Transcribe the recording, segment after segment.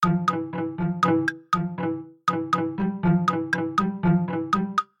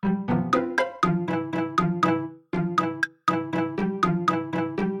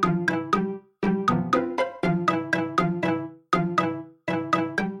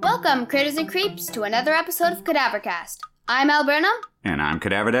Welcome, critters and creeps, to another episode of Cadavercast. I'm Al Burnham. And I'm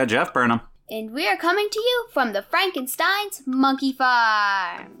Cadaver Dad Jeff Burnham. And we are coming to you from the Frankenstein's Monkey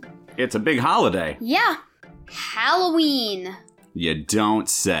Farm. It's a big holiday. Yeah, Halloween. You don't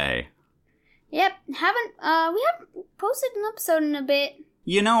say. Yep, we haven't posted an episode in a bit.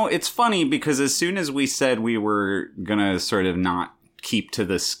 You know, it's funny because as soon as we said we were gonna sort of not keep to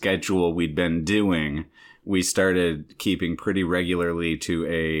the schedule we'd been doing, we started keeping pretty regularly to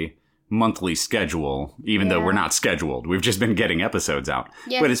a monthly schedule, even though we're not scheduled. We've just been getting episodes out.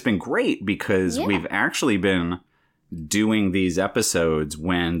 Yeah. But it's been great because we've actually been doing these episodes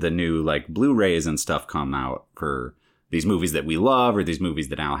when the new, like, Blu-rays and stuff come out for these movies that we love or these movies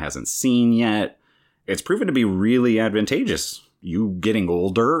that Al hasn't seen yet. It's proven to be really advantageous. You getting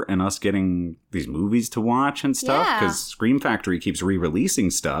older and us getting these movies to watch and stuff, because Scream Factory keeps re-releasing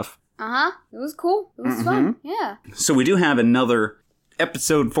stuff. It was cool. It was fun. Yeah. So we do have another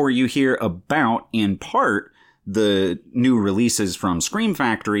episode for you here about, in part, the new releases from Scream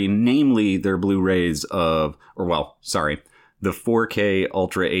Factory, namely their Blu-rays of, the 4K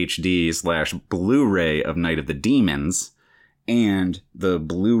Ultra HD / Blu-ray of Night of the Demons, and the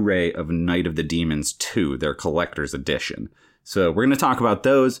Blu-ray of Night of the Demons 2, their collector's edition. So we're going to talk about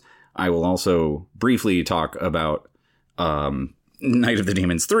those. I will also briefly talk about Night of the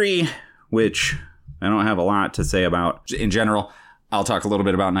Demons 3, which I don't have a lot to say about in general. I'll talk a little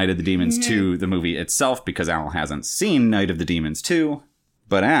bit about Night of the Demons 2, the movie itself, because Al hasn't seen Night of the Demons 2.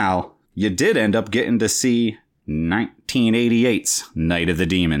 But Al, you did end up getting to see 1988's Night of the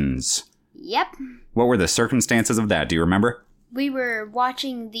Demons. Yep. What were the circumstances of that? Do you remember? We were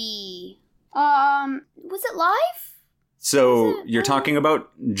watching the, was it live? So you're talking about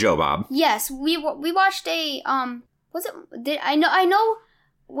Joe Bob. Yes, we watched a, I know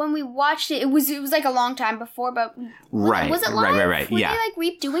when we watched it, it was like a long time before, but was it live? Right. Were Yeah. they like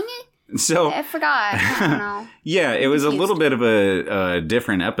redoing it? So I forgot. I don't know. Yeah, it was a little bit of a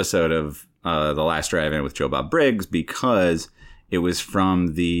different episode of The Last Drive-In with Joe Bob Briggs because it was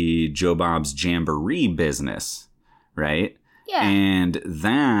from the Joe Bob's Jamboree business, right? Yeah. And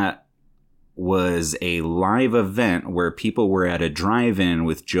that was a live event where people were at a drive-in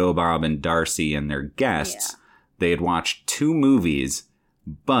with Joe Bob and Darcy and their guests. Yeah. They had watched 2 movies,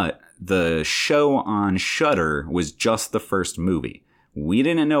 but the show on Shudder was just the first movie. We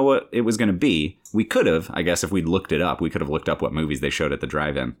didn't know what it was going to be. We could have, I guess, if we'd looked it up. We could have looked up what movies they showed at the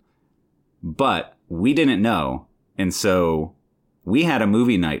drive-in. But we didn't know, and so we had a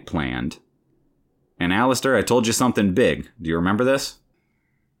movie night planned. And Alistair, I told you something big. Do you remember this?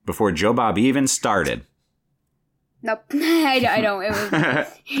 Before Joe Bob even started. Nope. I don't. It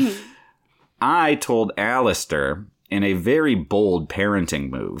was... I told Alistair, in a very bold parenting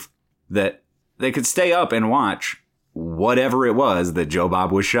move, that they could stay up and watch whatever it was that Joe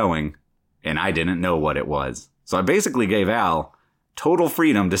Bob was showing, and I didn't know what it was. So I basically gave Al total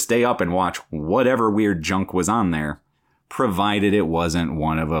freedom to stay up and watch whatever weird junk was on there, provided it wasn't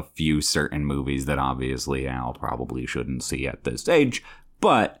one of a few certain movies that obviously Al probably shouldn't see at this age.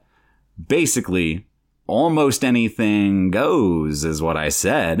 But basically, almost anything goes, is what I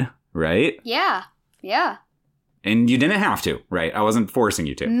said, right? Yeah. And you didn't have to, right? I wasn't forcing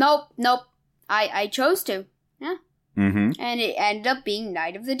you to. Nope. I chose to. Yeah. Mm-hmm. And it ended up being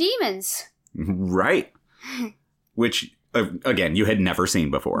Night of the Demons. Right. Which, again, you had never seen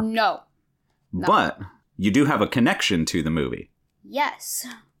before. No. But you do have a connection to the movie. Yes.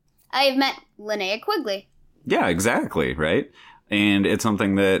 I have met Linnea Quigley. Yeah, exactly, right? And it's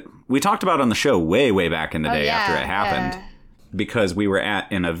something that we talked about on the show way back in the day after it happened. Because we were at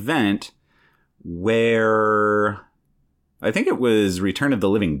an event where I think it was Return of the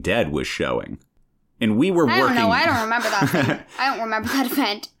Living Dead was showing. And we were working... I don't remember that thing. I don't remember that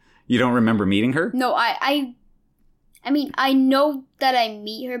event. You don't remember meeting her? No, I mean, I know that I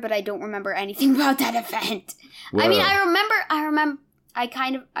meet her, but I don't remember anything about that event. Whoa. I mean, I remember,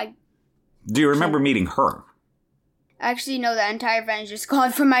 Do you remember meeting her? Actually, no, that entire event is just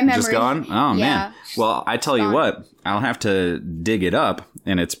gone from my memory. Just gone? Oh, man. Well, I tell you what, I'll have to dig it up,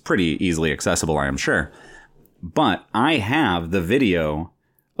 and it's pretty easily accessible, I am sure. But I have the video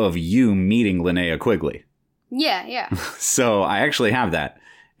of you meeting Linnea Quigley. Yeah. So I actually have that.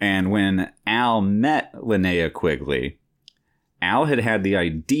 And when Al met Linnea Quigley, Al had the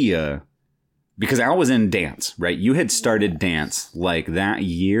idea, because Al was in dance, right? You had started dance like that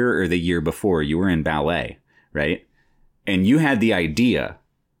year or the year before. You were in ballet, right? And you had the idea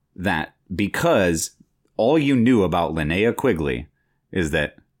that because all you knew about Linnea Quigley is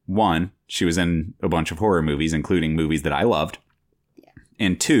that, one, she was in a bunch of horror movies, including movies that I loved. Yeah.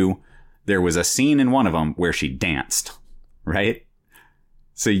 And 2, there was a scene in one of them where she danced, right?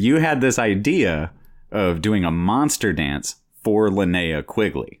 So you had this idea of doing a monster dance for Linnea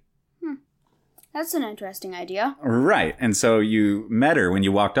Quigley. That's an interesting idea. Right. And so you met her when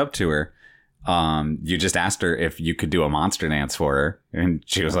you walked up to her. You just asked her if you could do a monster dance for her. And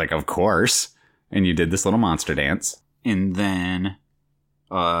she was like, of course. And you did this little monster dance. And then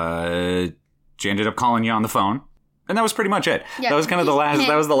she ended up calling you on the phone. And that was pretty much it. Yeah. That was kind of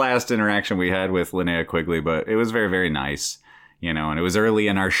the last interaction we had with Linnea Quigley. But it was very, very nice. You know, and it was early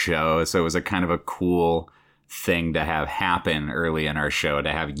in our show. So it was a kind of a cool thing to have happen early in our show,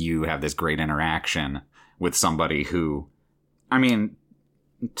 to have you have this great interaction with somebody who, I mean,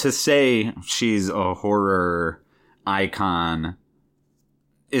 to say she's a horror icon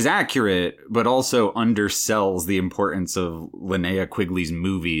is accurate, but also undersells the importance of Linnea Quigley's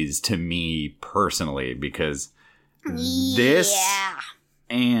movies to me personally, because this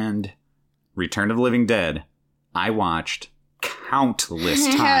and Return of the Living Dead, I watched countless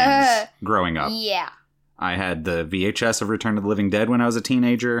times growing up. Yeah. I had the VHS of Return of the Living Dead when I was a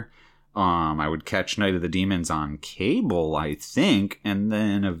teenager. I would catch Night of the Demons on cable, I think, and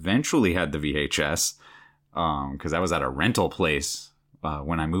then eventually had the VHS because I was at a rental place.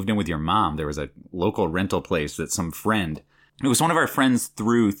 When I moved in with your mom, there was a local rental place that some friend, it was one of our friends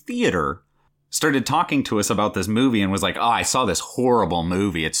through theater, started talking to us about this movie and was like, oh, I saw this horrible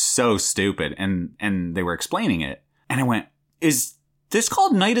movie. It's so stupid. And they were explaining it. And I went, is this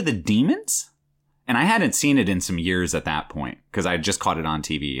called Night of the Demons? And I hadn't seen it in some years at that point because I just caught it on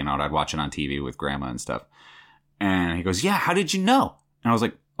TV. You know, I'd watch it on TV with grandma and stuff. And he goes, yeah, how did you know? And I was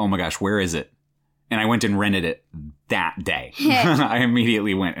like, oh my gosh, where is it? And I went and rented it that day. I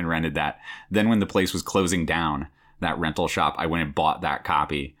immediately went and rented that. Then when the place was closing down, that rental shop, I went and bought that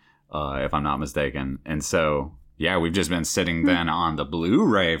copy, if I'm not mistaken. And so, yeah, we've just been sitting then on the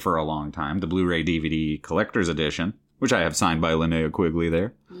Blu-ray for a long time, the Blu-ray DVD Collector's Edition, which I have signed by Linnea Quigley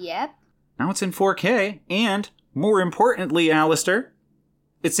there. Yep. Now it's in 4K, and more importantly, Alistair,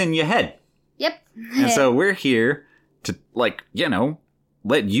 it's in your head. Yep. And so we're here to, let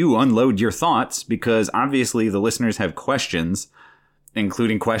you unload your thoughts, because obviously the listeners have questions,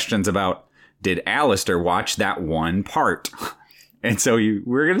 including questions about, did Alistair watch that one part? And so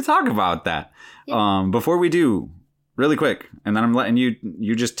we're going to talk about that. Yep. Before we do, really quick, and then I'm letting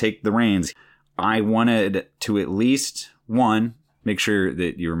you just take the reins. I wanted to at least, one, make sure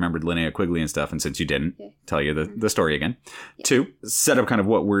that you remembered Linnea Quigley and stuff, and since you didn't, tell you the story again. Yeah. Two, set up kind of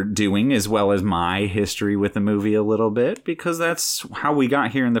what we're doing as well as my history with the movie a little bit, because that's how we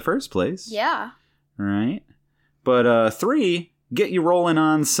got here in the first place. Yeah. Right? But three, get you rolling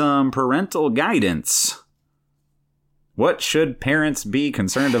on some parental guidance. What should parents be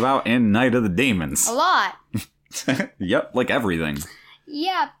concerned about in Night of the Demons? A lot. Yep, like everything.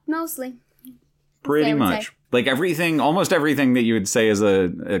 Yeah, mostly. Pretty much. Like almost everything that you would say is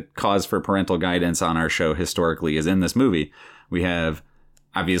a cause for parental guidance on our show historically is in this movie. We have,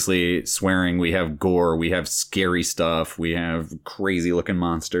 obviously, swearing, we have gore, we have scary stuff, we have crazy looking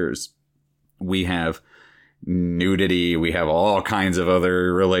monsters, we have nudity, we have all kinds of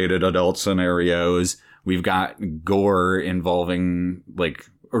other related adult scenarios. We've got gore involving,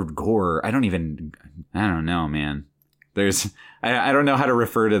 gore, I don't know, man. I don't know how to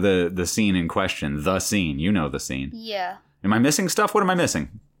refer to the scene in question. The scene. You know the scene. Yeah. Am I missing stuff? What am I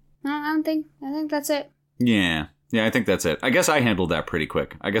missing? No, I think that's it. Yeah. Yeah, I think that's it. I guess I handled that pretty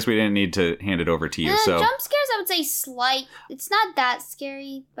quick. I guess we didn't need to hand it over to you. So jump scares, I would say slight. It's not that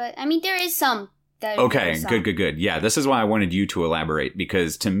scary, but I mean there is some. Okay, good. Yeah, this is why I wanted you to elaborate,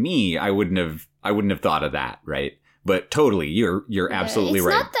 because to me, I wouldn't have thought of that, right? But totally, you're absolutely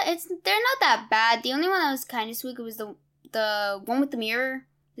right. They're not that bad. The only one that was kind of spooky was the one with the mirror.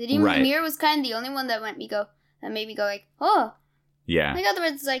 The demon with the mirror was kind of the only one that made me go like, oh. Yeah. Like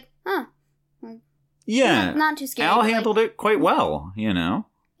otherwise, it's like, huh. Yeah. Not too scary. Al handled it quite well, you know?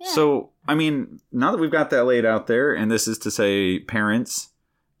 Yeah. So, I mean, now that we've got that laid out there, and this is to say, parents,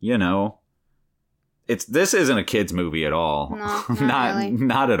 you know, this isn't a kid's movie at all. No, not really.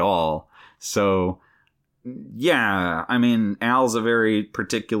 Not at all. So, yeah, I mean, Al's a very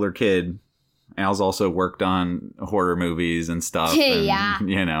particular kid. Al's also worked on horror movies and stuff. Yeah. And,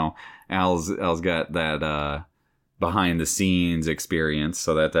 you know, Al's got that behind the scenes experience,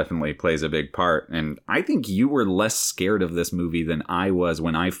 so that definitely plays a big part. And I think you were less scared of this movie than I was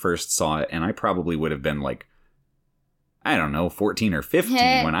when I first saw it, and I probably would have been like, I don't know, 14 or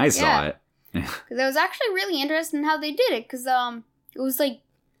 15 when I saw it. Because it was actually really interesting how they did it, because it was like,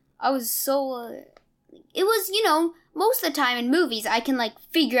 I was so... it was, you know, most of the time in movies, I can,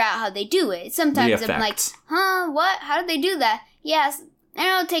 figure out how they do it. Sometimes I'm like, huh, what? How did they do that? Yes, and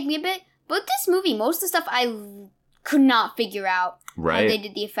it'll take me a bit. But this movie, most of the stuff I could not figure out right. how they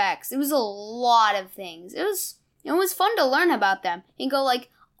did the effects. It was a lot of things. It was fun to learn about them and go like,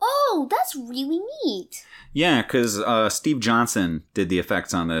 oh, that's really neat. Yeah, because Steve Johnson did the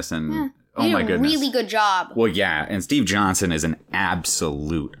effects on this, and oh my goodness, really good job. Well, yeah, and Steve Johnson is an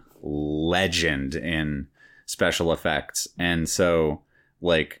absolute legend in special effects, and so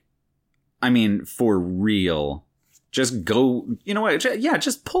like, I mean, for real, just go. You know what?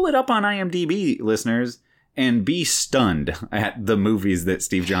 Just pull it up on IMDb, listeners. And be stunned at the movies that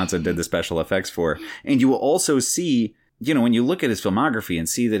Steve Johnson did the special effects for. And you will also see, you know, when you look at his filmography and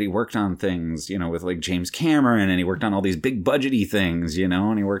see that he worked on things, you know, with like James Cameron, and he worked on all these big budgety things, you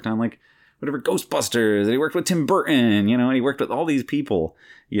know, and he worked on like whatever Ghostbusters, and he worked with Tim Burton, you know, and he worked with all these people,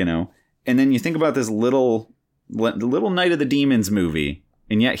 you know. And then you think about this little Night of the Demons movie,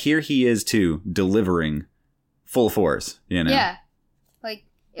 and yet here he is too, delivering full force, you know. Yeah. Like,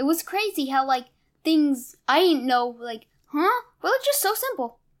 it was crazy how like things I didn't know, like, well, it's just so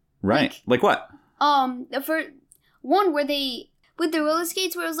simple. Right. Like what? For one, where they, with the roller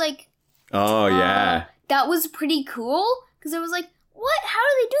skates, where it was like, oh, yeah. That was pretty cool, because it was like, what? How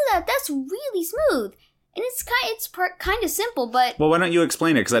do they do that? That's really smooth. And it's kind of simple, but... Well, why don't you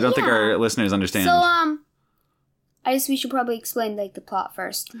explain it, because I don't think our listeners understand. So, I guess we should probably explain, like, the plot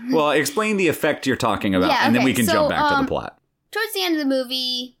first. Well, explain the effect you're talking about, and then we can jump back to the plot. Towards the end of the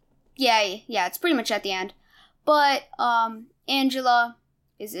movie... Yeah, it's pretty much at the end. But, Angela,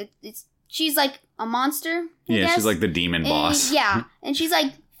 she's like a monster, I guess. She's like the demon boss. Yeah, and she's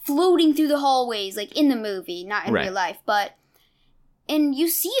like floating through the hallways, like in the movie, not in real life, and you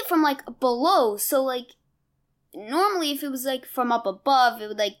see it from like below, so like, normally if it was like from up above, it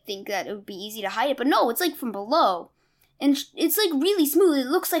would like think that it would be easy to hide it, but no, it's like from below. And it's like really smooth,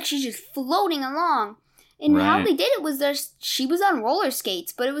 it looks like she's just floating along. And how they did it was she was on roller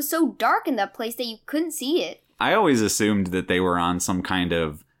skates, but it was so dark in that place that you couldn't see it. I always assumed that they were on some kind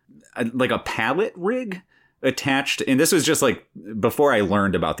of, like a pallet rig attached. And this was just like, before I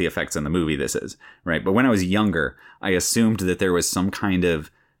learned about the effects in the movie, this is, right? But when I was younger, I assumed that there was some kind of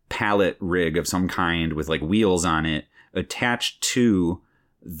pallet rig of some kind with like wheels on it attached to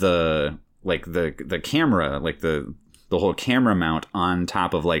the camera, like the whole camera mount on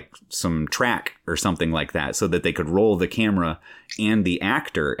top of like some track or something like that, so that they could roll the camera and the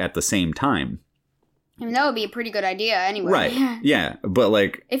actor at the same time. I mean, that would be a pretty good idea anyway. Right. Yeah. But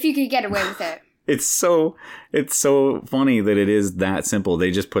like, if you could get away with it. It's so funny that it is that simple.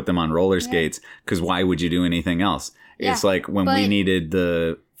 They just put them on roller skates, because why would you do anything else? Yeah, it's like when we needed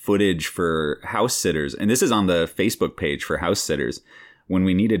the footage for House Sitters, and this is on the Facebook page for House Sitters, when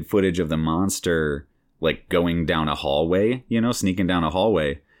we needed footage of the monster like going down a hallway, you know, sneaking down a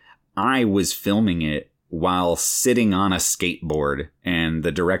hallway, I was filming it while sitting on a skateboard, and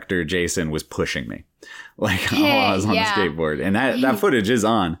the director, Jason, was pushing me like while I was on the skateboard. And that footage is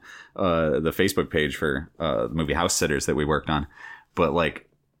on the Facebook page for the movie House Sitters that we worked on. But like,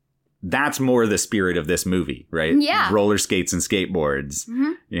 that's more the spirit of this movie, right? Yeah. Roller skates and skateboards,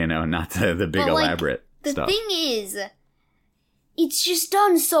 you know, not the big elaborate stuff. The thing is, it's just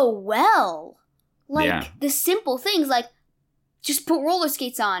done so well. Like, the simple things, like, just put roller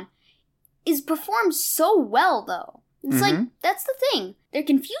skates on, is performed so well, though. It's like, that's the thing. They're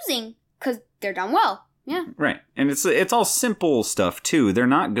confusing, because they're done well. Yeah. Right. And it's all simple stuff, too. They're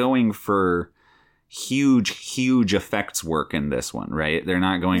not going for huge effects work in this one, right? They're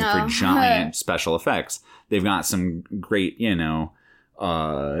not going for giant special effects. They've got some great, you know,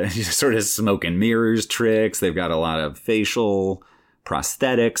 sort of smoke and mirrors tricks. They've got a lot of facial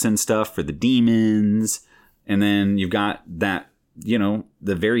prosthetics and stuff for the demons. And then you've got that, you know,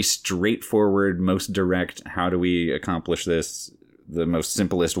 the very straightforward, most direct, how do we accomplish this the most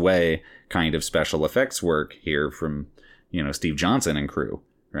simplest way kind of special effects work here from, you know, Steve Johnson and crew,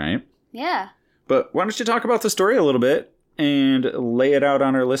 right? Yeah. But why don't you talk about the story a little bit and lay it out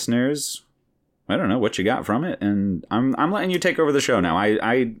on our listeners? I don't know what you got from it, and I'm letting you take over the show now.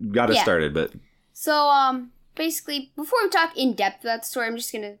 I got it started, but so basically, before we talk in depth about the story, I'm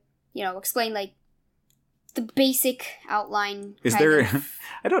just gonna, you know, explain like the basic outline. Is there?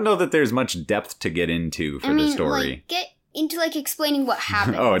 I don't know that there's much depth to get into for the story. Like, get into like explaining what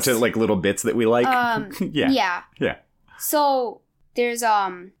happens. Oh, to like little bits that we like. Yeah. So there's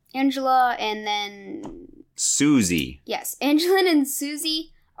Angela and then Susie. Yes, Angela and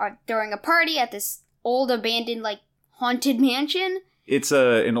Susie are throwing a party at this old abandoned like haunted mansion. It's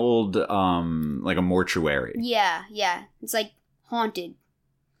an old like a mortuary. Yeah. It's like haunted.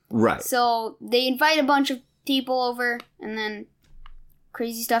 Right. So they invite a bunch of people over, and then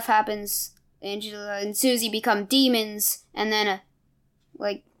crazy stuff happens. Angela and Susie become demons, and then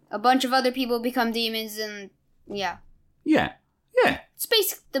like a bunch of other people become demons, and Yeah. Yeah. Yeah.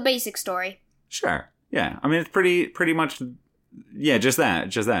 It's the basic story. Sure. Yeah. I mean, it's pretty much, yeah, just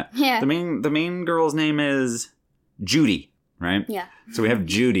that. Yeah. The main girl's name is Judy, right? Yeah. So we have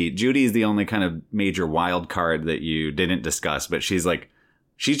Judy. Judy is the only kind of major wild card that you didn't discuss, but she's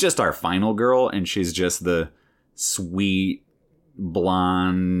just our final girl, and she's just the sweet,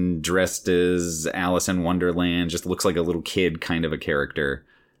 blonde, dressed as Alice in Wonderland, just looks like a little kid kind of a character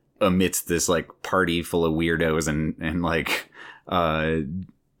amidst this like party full of weirdos and like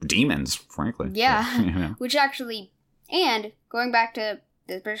demons, frankly. Yeah. But, you know. Which actually, and going back to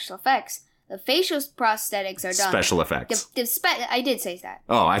the special effects, the facial prosthetics are done. Special effects. I did say that.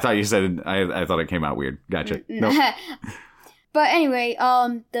 Oh, I thought you said, I thought it came out weird. Gotcha. Nope. But anyway,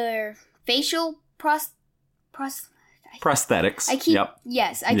 the facial prosthetics.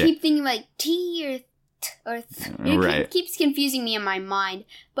 I keep thinking like T or right. It keeps confusing me in my mind.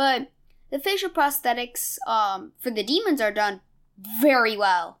 But the facial prosthetics for the demons are done very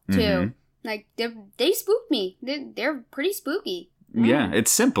well too. Mm-hmm. Like they spook me. They're pretty spooky. Yeah, it's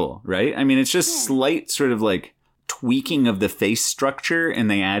simple, right? I mean, it's just slight sort of like tweaking of the face structure,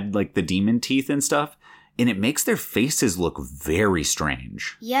 and they add like the demon teeth and stuff, and it makes their faces look very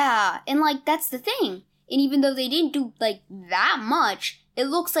strange. Yeah, and like that's the thing. And even though they didn't do like that much, it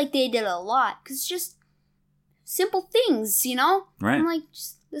looks like they did a lot because it's just simple things, you know? Right. And like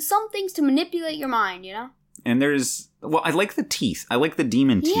there's some things to manipulate your mind, you know? And I like the teeth. I like the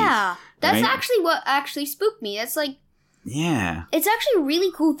demon teeth. Yeah, that's right? actually what actually spooked me. That's like, yeah, it's actually a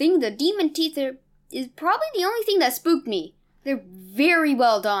really cool thing. The demon teeth is probably the only thing that spooked me. They're very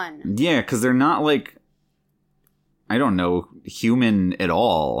well done. Yeah, because they're not like, I don't know, human at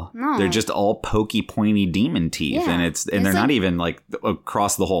all. No. They're just all pokey, pointy demon teeth, and they're like, not even like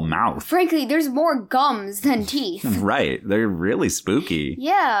across the whole mouth. Frankly, there's more gums than teeth. Right, they're really spooky.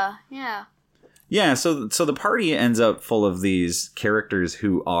 Yeah. Yeah, so the party ends up full of these characters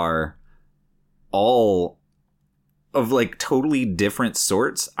who are all of like totally different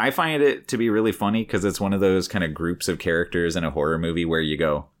sorts. I find it to be really funny because it's one of those kind of groups of characters in a horror movie where you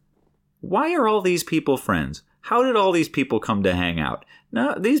go, why are all these people friends? How did all these people come to hang out?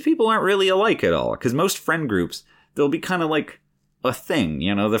 No, these people aren't really alike at all, because most friend groups, they'll be kind of like a thing.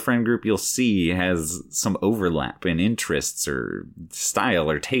 You know, the friend group you'll see has some overlap in interests or style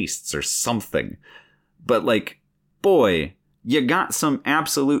or tastes or something. But like, boy, you got some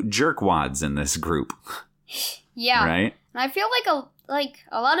absolute jerkwads in this group. Yeah. Right? And I feel like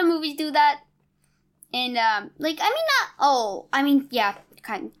a lot of movies do that. And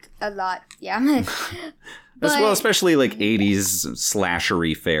kind of a lot. Yeah. Well, especially like 80s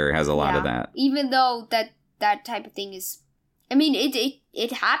slashery fare has a lot of that. Even though that type of thing is, I mean,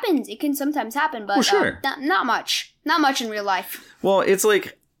 it happens. It can sometimes happen, but sure. Not much. Not much in real life. Well, it's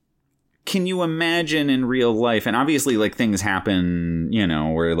like, can you imagine in real life? And obviously, like, things happen, you know,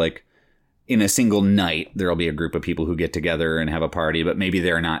 where like in a single night, there'll be a group of people who get together and have a party, but maybe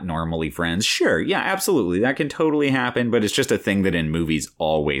they're not normally friends. Sure. Yeah, absolutely. That can totally happen, but it's just a thing that in movies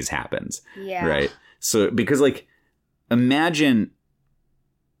always happens. Yeah. Right. So, because like, imagine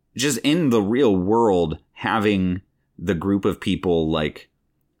just in the real world having the group of people like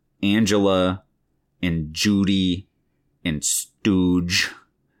Angela and Judy and Stooge,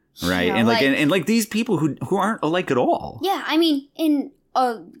 right? Yeah, and like and these people who aren't alike at all. Yeah, I mean,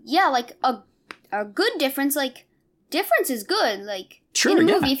 like a good difference. Like, difference is good. Like, sure, in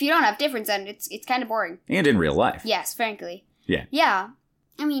a movie, if you don't have difference, then it's kind of boring. And in real life, yes, frankly, yeah.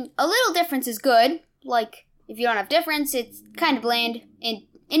 I mean, a little difference is good. Like, if you don't have difference, it's kind of bland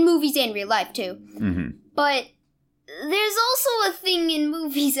in movies and real life too. Mm-hmm. But there's also a thing in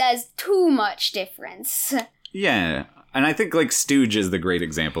movies as too much difference. Yeah. And I think like Stooge is the great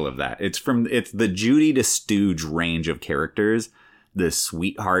example of that. It's the Judy to Stooge range of characters. The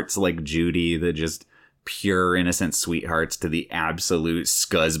sweethearts like Judy, the just pure innocent sweethearts, to the absolute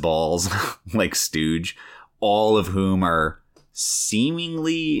scuzzballs like Stooge, all of whom are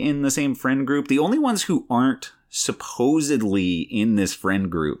seemingly in the same friend group. The only ones who aren't supposedly in this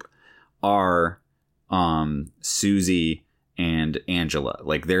friend group are Susie and Angela.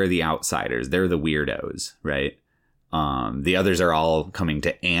 Like, they're the outsiders. They're the weirdos, right? The others are all coming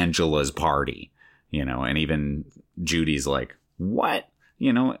to Angela's party, you know, and even Judy's like, what?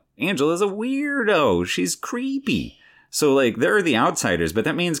 You know, Angela's a weirdo. She's creepy. So, like, they're the outsiders, but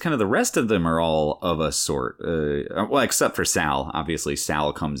that means kind of the rest of them are all of a sort. Well, except for Sal. Obviously,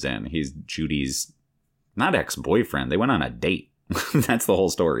 Sal comes in. He's Judy's, not ex-boyfriend. They went on a date. That's the whole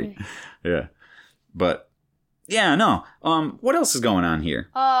story. Yeah. But, yeah, no. What else is going on here?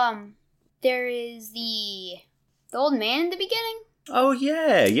 There is the old man in the beginning. Oh,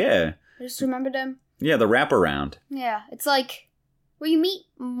 yeah. I just remembered him. Yeah, the wraparound. Yeah, it's like where you meet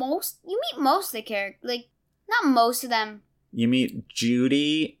most of the characters. Like, not most of them. You meet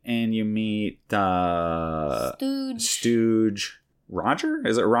Judy and you meet Stooge. Roger?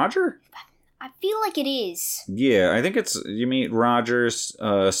 Is it Roger? I feel like it is. Yeah, I think you meet Roger,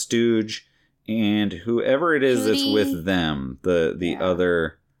 Stooge, and whoever it is that's with them. The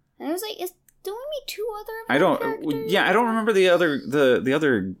other. And it was like, do we meet two other? I don't remember the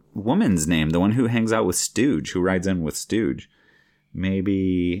other woman's name. The one who hangs out with Stooge, who rides in with Stooge.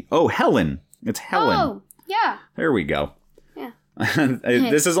 Maybe. Oh, Helen. It's Helen. Oh, yeah. There we go. Yeah.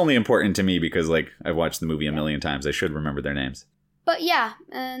 This is only important to me because, like, I've watched the movie a million times. I should remember their names. But yeah,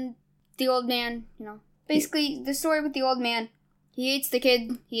 and the old man, basically the story with the old man. He hates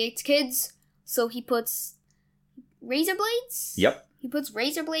kids, so he puts razor blades? Yep. He puts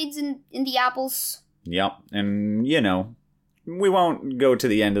razor blades in the apples. Yep. And, we won't go to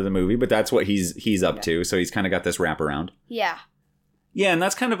the end of the movie, but that's what he's up to. So he's kind of got this wraparound. Yeah. Yeah, and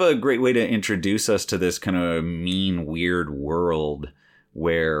that's kind of a great way to introduce us to this kind of mean, weird world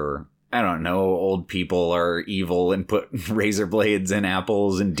where, I don't know, old people are evil and put razor blades in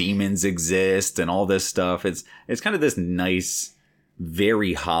apples and demons exist and all this stuff. It's kind of this nice,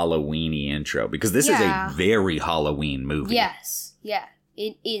 very Halloween-y intro because this is a very Halloween movie. Yes. Yeah.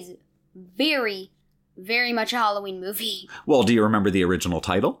 It is very, very much a Halloween movie. Well, do you remember the original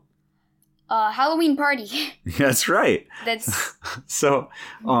title? Halloween Party. That's right. That's so.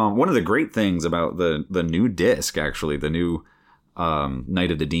 One of the great things about the new disc, actually, the new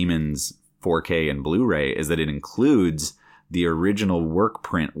Night of the Demons 4K and Blu-ray, is that it includes the original work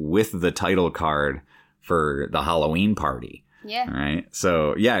print with the title card for the Halloween Party. Yeah. All right.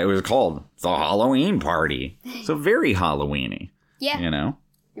 So yeah, it was called the Halloween Party. So very Halloween-y. Yeah.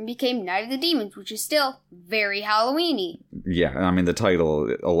 It became Night of the Demons, which is still very Halloween-y. Yeah, I mean, the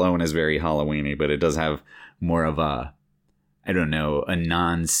title alone is very Halloween-y, but it does have more of a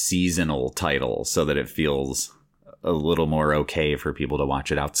non-seasonal title so that it feels a little more okay for people to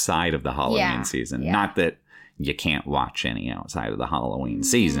watch it outside of the Halloween season. Yeah. Not that you can't watch any outside of the Halloween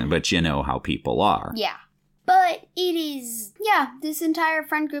season, but you know how people are. Yeah. But it is, this entire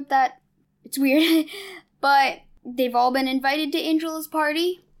friend group that, it's weird, but they've all been invited to Angela's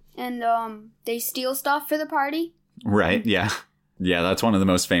party, and they steal stuff for the party. Right, yeah. Yeah, that's one of the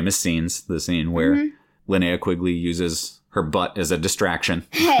most famous scenes, the scene where Linnea Quigley uses her butt as a distraction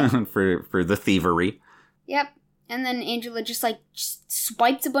for the thievery. Yep. And then Angela just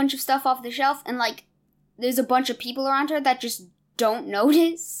swipes a bunch of stuff off the shelf, and, there's a bunch of people around her that just don't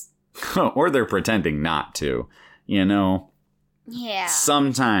notice. Or they're pretending not to, Yeah.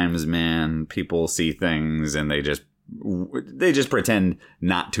 Sometimes, man, people see things and they just pretend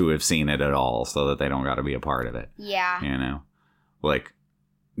not to have seen it at all so that they don't got to be a part of it. Yeah. Like,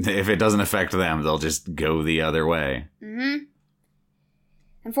 if it doesn't affect them, they'll just go the other way. Mm-hmm.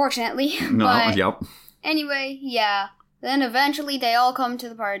 Unfortunately. No, but yep. Anyway, yeah. Then eventually they all come to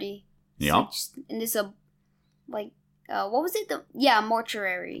the party. Yep. And this, what was it?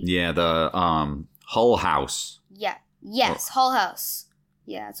 Mortuary. Yeah, the, Hull House. Yeah. Yes, Hull House.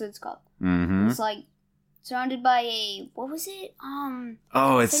 Yeah, that's what it's called. Mm-hmm. It's surrounded by what was it?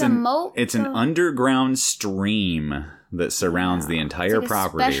 It's an moat. It's an underground stream that surrounds the entire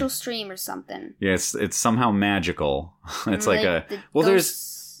property. A special stream or something. Yeah, it's somehow magical. It's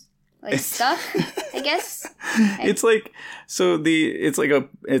there's stuck, I guess. It's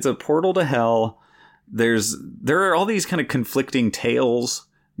a portal to hell. There are all these kind of conflicting tales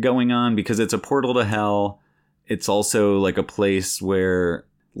going on because it's a portal to hell. It's also a place where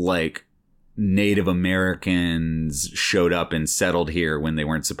Native Americans showed up and settled here when they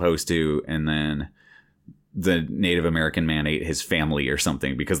weren't supposed to, and then the Native American man ate his family or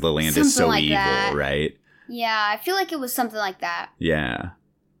something because the land is so evil, right? Yeah, I feel like it was something like that. Yeah.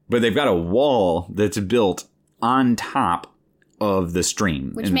 But they've got a wall that's built on top of the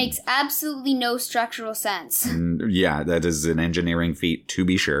stream. Which makes absolutely no structural sense. Yeah, that is an engineering feat, to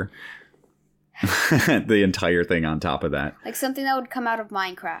be sure. The entire thing on top of that. Like something that would come out of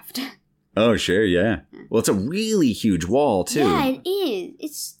Minecraft. Oh, sure, yeah. Well, it's a really huge wall, too. Yeah, it is.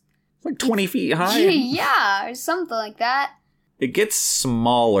 It's 20 feet high. Yeah, or something like that. It gets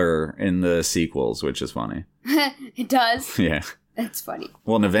smaller in the sequels, which is funny. It does? Yeah. That's funny.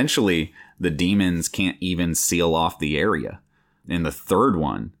 Well, and eventually, the demons can't even seal off the area. In the third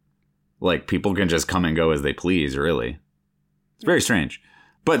one, people can just come and go as they please, really. It's very strange.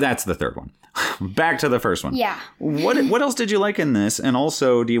 But that's the third one. Back to the first one. Yeah. What else did you like in this? And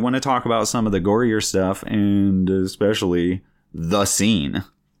also, do you want to talk about some of the gorier stuff and especially the scene?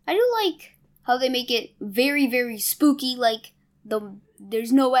 I do like how they make it very, very spooky.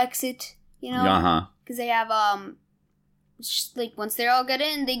 There's no exit, Uh-huh. because they have, like, once they all get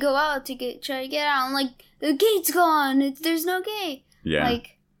in, they go out to try to get out, and, like, the gate's gone, there's no gate. Yeah.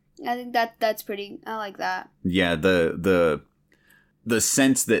 Like, I think that's pretty, I like that. Yeah, the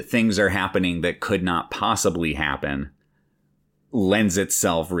sense that things are happening that could not possibly happen lends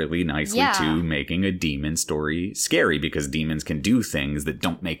itself really nicely to making a demon story scary, because demons can do things that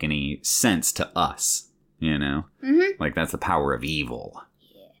don't make any sense to us, you know? Mm-hmm. Like, that's the power of evil.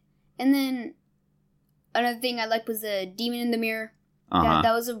 Yeah. And then another thing I liked was the demon in the mirror.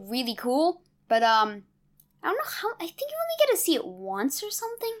 That was really cool, but I don't know how, I think you only get to see it once or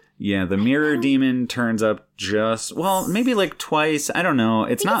something. Yeah, the mirror demon turns up maybe like twice. I don't know.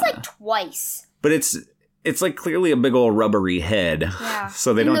 It's like twice. But it's like clearly a big old rubbery head. Yeah.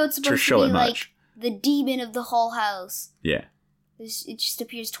 So they don't show it much. Like the demon of the whole house. Yeah. It just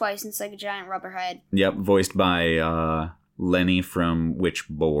appears twice, and it's like a giant rubber head. Yep, voiced by Lenny from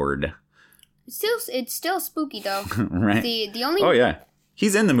Witchboard. It's still spooky though. Right. The only. Oh yeah,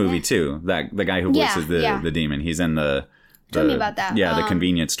 he's in the movie too. The guy who voices the demon. He's in the. Tell me about that. Yeah, the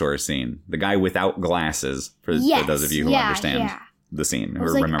convenience store scene. The guy without glasses. For those of you who understand the scene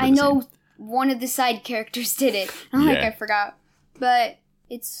or remember the scene. I know one of the side characters did it. I forgot, but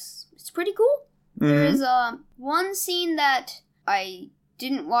it's pretty cool. Mm-hmm. There's one scene that I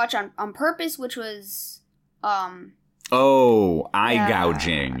didn't watch on purpose, which was eye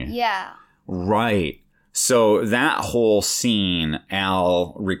gouging. Yeah. Right. So that whole scene,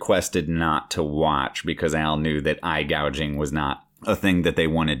 Al requested not to watch because Al knew that eye gouging was not a thing that they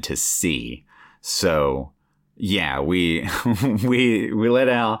wanted to see. So, yeah, we let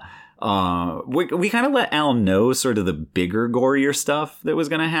Al, we kind of let Al know sort of the bigger, gorier stuff that was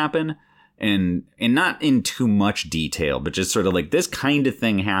going to happen. And not in too much detail, but just sort of like this kind of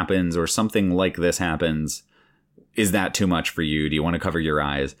thing happens or something like this happens. Is that too much for you? Do you want to cover your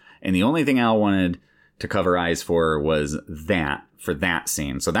eyes? And the only thing Al wanted to cover eyes for was for that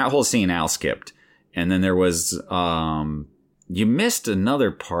scene. So that whole scene Al skipped. And then there was, you missed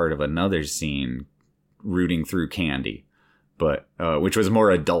another part of another scene rooting through candy, but, which was more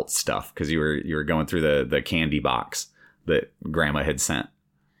adult stuff because you were going through the candy box that Grandma had sent.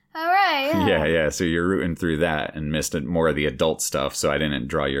 All right. Yeah. Yeah. So you're rooting through that and missed more of the adult stuff. So I didn't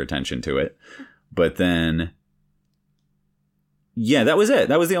draw your attention to it. But then, yeah, that was it.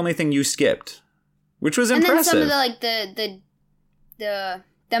 That was the only thing you skipped, which was impressive. And then some of the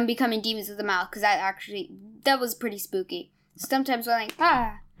them becoming demons with the mouth, because that was pretty spooky. Sometimes we're like,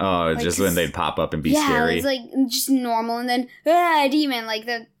 Oh, like, just when they'd pop up and be scary. Yeah, it's like just normal, and then demon, like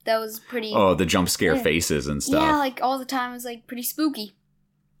that was pretty. Oh, the jump scare faces and stuff. Yeah, like all the time was like pretty spooky.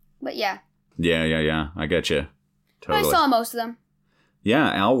 But yeah. Yeah. I get you. Totally. I saw most of them.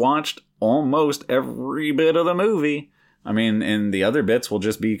 Yeah, Al watched almost every bit of the movie. I mean, and the other bits will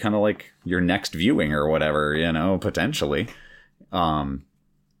just be kind of like your next viewing or whatever, you know, potentially.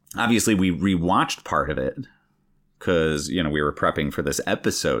 Obviously, we rewatched part of it because, you know, we were prepping for this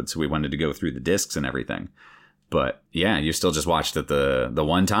episode, so we wanted to go through the discs and everything. But yeah, you still just watched it the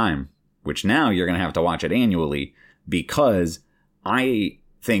one time, which now you're going to have to watch it annually because I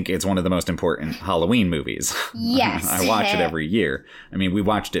think it's one of the most important Halloween movies. Yes. I watch it every year. I mean, we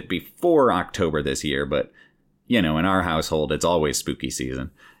watched it before October this year, but, you know, in our household, it's always spooky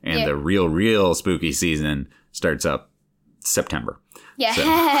season. And the real spooky season starts up September.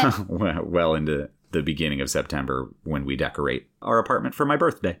 Yeah. So, well into the beginning of September when we decorate our apartment for my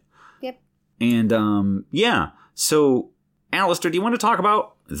birthday. Yep. And, yeah. So, Alistair, do you want to talk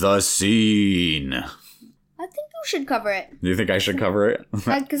about the scene? I think you should cover it. Do you think I should cover it?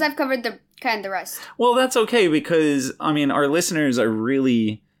 Because I've covered the rest. Well, that's okay because, I mean, our listeners are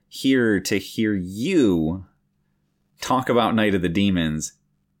really here to hear you talk about Night of the Demons,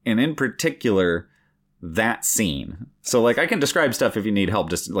 and in particular, that scene. So, like, I can describe stuff if you need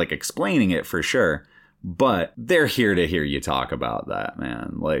help just, like, explaining it for sure, but they're here to hear you talk about that,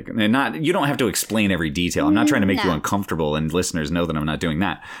 man. Like, and you don't have to explain every detail. I'm not trying to make you uncomfortable, and listeners know that I'm not doing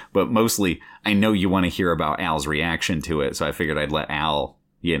that. But mostly, I know you want to hear about Al's reaction to it, so I figured I'd let Al,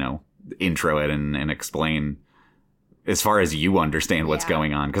 you know, intro it and explain as far as you understand what's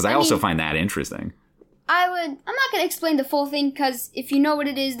going on, because I also find that interesting. I'm not going to explain the full thing, because if you know what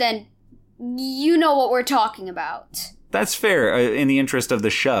it is, then you know what we're talking about. That's fair. In the interest of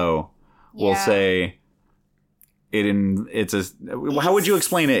the show, we'll say... How would you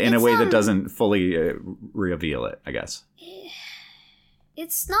explain it in a way that doesn't fully reveal it, I guess?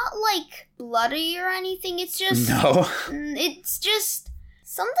 It's not like bloody or anything. It's just... No? It's just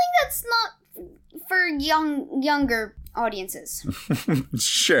something that's not for younger audiences.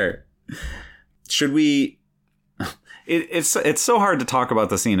 Sure. Should we... it's so hard to talk about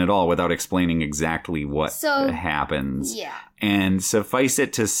the scene at all without explaining exactly what happens. Yeah. And suffice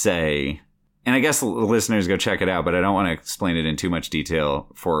it to say, and I guess the listeners go check it out, but I don't want to explain it in too much detail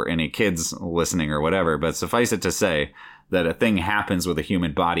for any kids listening or whatever, but suffice it to say that a thing happens with a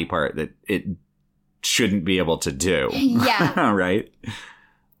human body part that it shouldn't be able to do. Yeah. Right?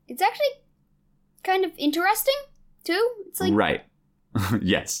 It's actually kind of interesting, too. It's like... Right.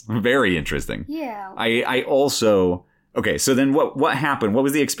 Yes. Very interesting. Yeah. I also... Okay, so then what happened? What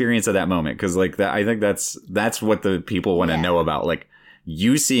was the experience of that moment? Because like that, I think that's what the people want to know about. Like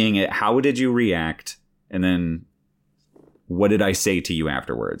you seeing it, how did you react? And then what did I say to you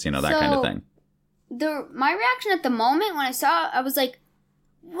afterwards? You know, that kind of thing. My reaction at the moment when I saw it, I was like,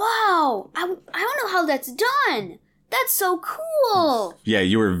 wow, I don't know how that's done. That's so cool. Yeah,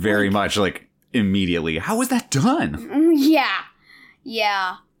 you were very much like immediately, how was that done? Yeah.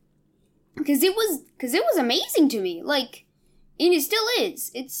 Yeah. Because it was amazing to me. Like, and it still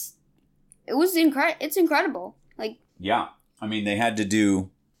is. It's incredible. Like, yeah. I mean, they had to do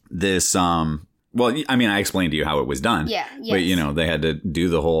this, well, I mean, I explained to you how it was done. Yeah. Yes. But, you know, they had to do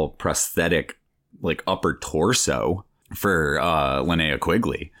the whole prosthetic, like, upper torso for Linnea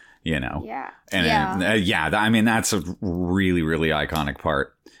Quigley, you know? Yeah. And I mean, that's a really, really iconic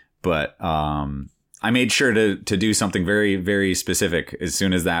part. But I made sure to do something very, very specific as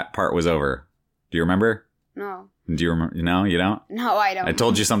soon as that part was over. Do you remember? No. Do you remember? No, you don't? No, I don't. I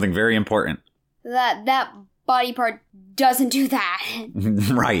told you something very important. That body part doesn't do that.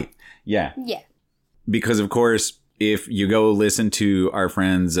 Right. Yeah. Yeah. Because, of course, if you go listen to our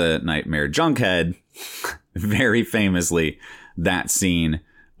friends at Nightmare Junkhead, very famously, that scene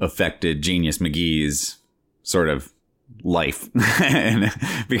affected Genius McGee's sort of life. And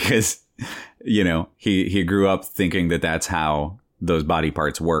because, you know, he grew up thinking that that's how those body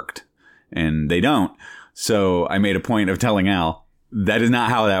parts worked, and they don't. So I made a point of telling Al, that is not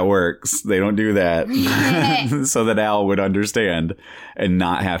how that works. They don't do that. So that Al would understand and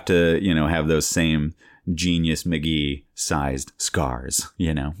not have to, you know, have those same Genius McGee sized scars,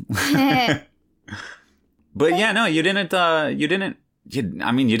 you know. But yeah, no, you didn't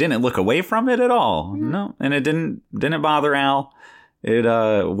look away from it at all. Mm-hmm. No. And it didn't bother Al. It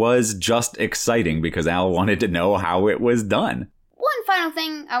was just exciting because Al wanted to know how it was done. One final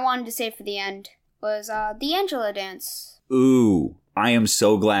thing I wanted to say for the end was the Angela dance. Ooh, I am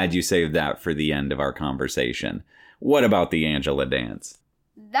so glad you saved that for the end of our conversation. What about the Angela dance?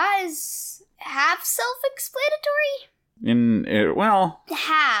 That is half self-explanatory. Well,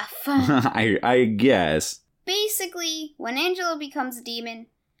 half. I guess. Basically, when Angela becomes a demon,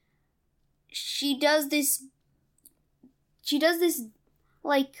 she does this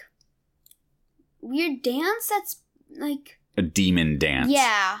like weird dance that's like a demon dance.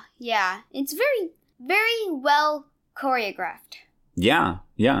 Yeah. It's very, very well choreographed. Yeah.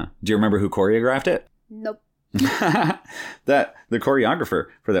 Do you remember who choreographed it? Nope. The choreographer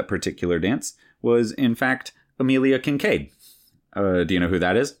for that particular dance was, in fact, Amelia Kincaid. Do you know who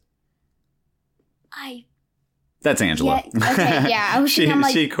that is? That's Angela. Yeah, okay, yeah. I was she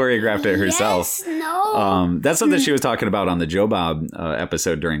choreographed it herself. Yes, no. That's something she was talking about on the Joe Bob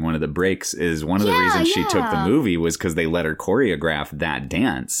episode during one of the breaks. Is one of the reasons she took the movie was because they let her choreograph that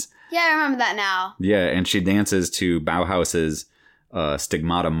dance. Yeah, I remember that now. Yeah, and she dances to Bauhaus's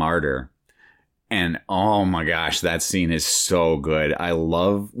Stigmata Martyr. And oh my gosh, that scene is so good. I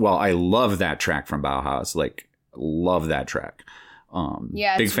love that track from Bauhaus. Like, love that track.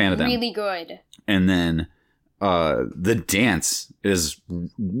 Yeah, big fan of them. Really good. And then the dance is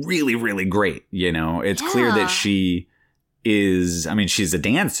really, really great. You know, it's clear that she's a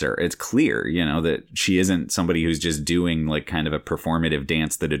dancer. It's clear, you know, that she isn't somebody who's just doing like kind of a performative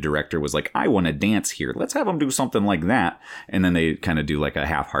dance that a director was like, I want to dance here. Let's have them do something like that. And then they kind of do like a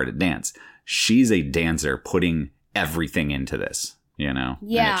half-hearted dance. She's a dancer putting everything into this, you know?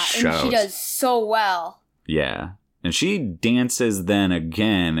 Yeah, and she does so well. Yeah. And she dances then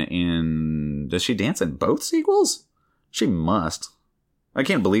again does she dance in both sequels? She must. I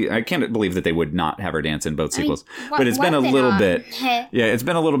can't believe that they would not have her dance in both sequels. But it's been a little bit. Yeah, it's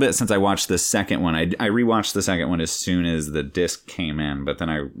been a little bit since I watched the second one. I rewatched the second one as soon as the disc came in, but then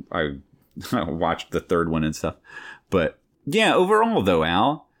I watched the third one and stuff. But yeah, overall though,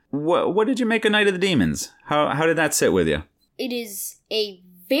 Al, what did you make of Night of the Demons? How did that sit with you? It is a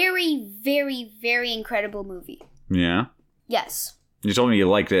very, very, very incredible movie. Yeah? Yes. You told me you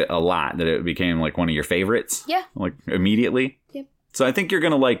liked it a lot, that it became like one of your favorites. Yeah. Like immediately. Yep. So I think you're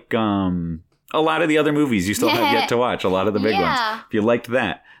going to like a lot of the other movies you still have yet to watch, a lot of the big ones. If you liked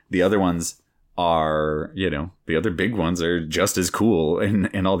that, the other ones are, you know, the other big ones are just as cool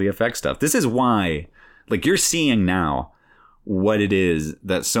and all the effect stuff. This is why Like, you're seeing now what it is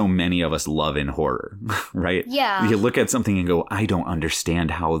that so many of us love in horror, right? Yeah. You look at something and go, I don't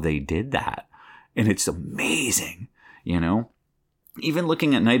understand how they did that. And it's amazing, you know? Even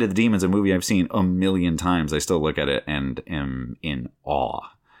looking at Night of the Demons, a movie I've seen a million times, I still look at it and am in awe,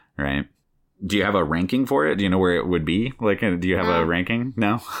 right? Do you have a ranking for it? Do you know where it would be? Like, do you have a ranking?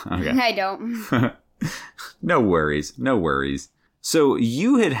 No? Okay. I don't. No worries. No worries. So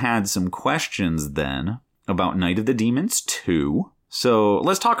you had some questions then about Night of the Demons 2. So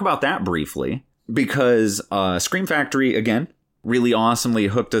let's talk about that briefly. Because Scream Factory, again, really awesomely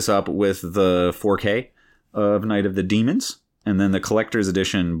hooked us up with the 4K of Night of the Demons. And then the collector's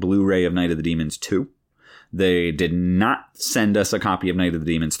edition Blu-ray of Night of the Demons 2. They did not send us a copy of Night of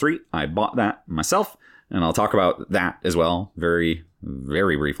the Demons 3. I bought that myself, and I'll talk about that as well very,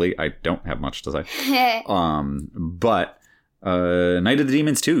 very briefly. I don't have much to say. But Night of the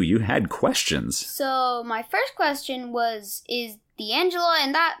Demons 2, you had questions. So my first question was, is the Angela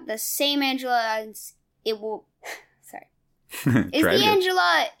in that the same Angela as it will... Sorry. Is the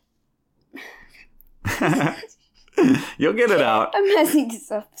Angela... You'll get it out. I'm messing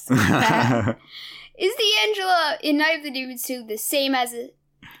this up so bad. Is the Angela in Night of the Demons 2 the same as it?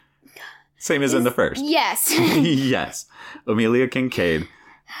 Same as in the first? Yes. Yes. Amelia Kincaid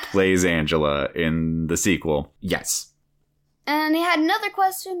plays Angela in the sequel. Yes. And they had another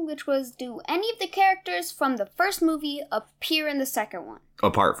question, which was, do any of the characters from the first movie appear in the second one?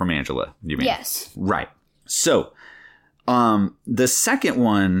 Apart from Angela, you mean? Yes. Right. So, the second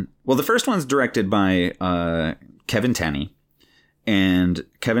one, well, the first one's directed by Kevin Tenney. And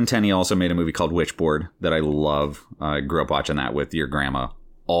Kevin Tenney also made a movie called Witchboard that I love. I grew up watching that with your grandma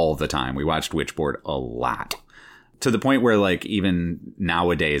all the time. We watched Witchboard a lot. To the point where, like, even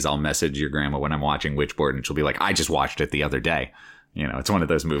nowadays, I'll message your grandma when I'm watching Witchboard and she'll be like, I just watched it the other day. You know, it's one of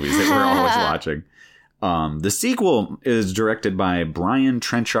those movies that we're always watching. The sequel is directed by Brian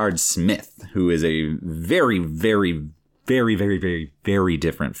Trenchard Smith, who is a very, very, very, very, very, very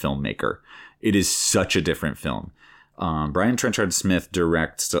different filmmaker. It is such a different film. Brian Trenchard Smith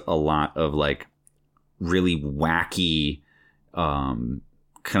directs a lot of like really wacky, kind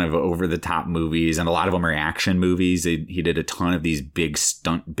of over the top movies, and a lot of them are action movies. He did a ton of these big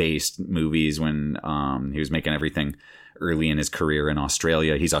stunt based movies when he was making everything early in his career in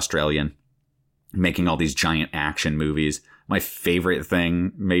Australia. He's Australian, making all these giant action movies. My favorite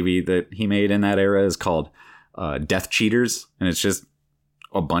thing maybe that he made in that era is called Death Cheaters, and it's just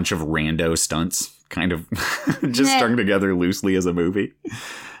a bunch of rando stunts kind of just strung together loosely as a movie.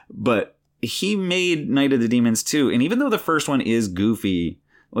 But he made Night of the Demons 2, and even though the first one is goofy,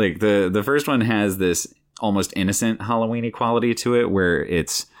 like the first one has this almost innocent Halloween-y quality to it, where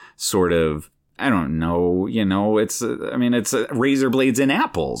it's sort of, I don't know, you know, it's razor blades and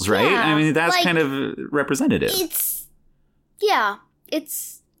apples, right? Yeah, I mean, that's like, kind of representative. It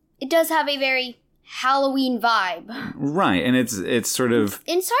does have a very Halloween vibe. Right, and it's sort of...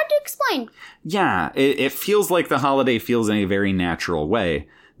 It's hard to explain. Yeah, it feels like the holiday feels in a very natural way.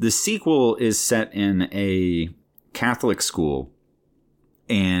 The sequel is set in a Catholic school,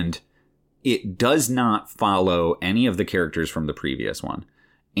 and it does not follow any of the characters from the previous one.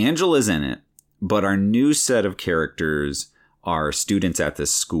 Angela's in it, but our new set of characters are students at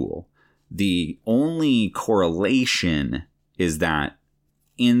this school. The only correlation is that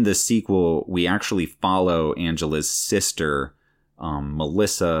in the sequel, we actually follow Angela's sister,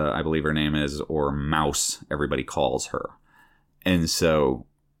 Melissa, I believe her name is, or Mouse, everybody calls her. And so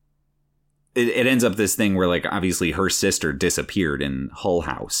it ends up this thing where, like, obviously her sister disappeared in Hull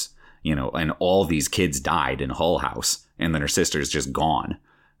House, you know, and all these kids died in Hull House, and then her sister's just gone,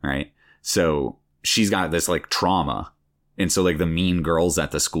 right? So she's got this, like, trauma. And so, like, the mean girls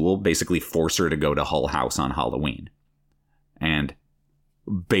at the school basically force her to go to Hull House on Halloween. And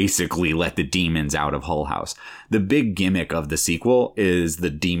basically let the demons out of Hull House. The big gimmick of the sequel is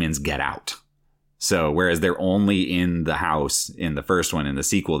the demons get out. So whereas they're only in the house in the first one, in the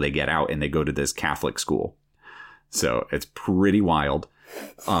sequel, they get out and they go to this Catholic school. So it's pretty wild.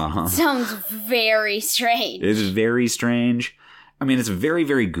 Sounds very strange. It's very strange. I mean, it's very,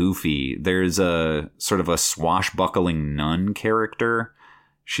 very goofy. There's a sort of a swashbuckling nun character.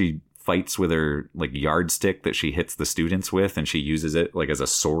 She fights with her like yardstick that she hits the students with, and she uses it like as a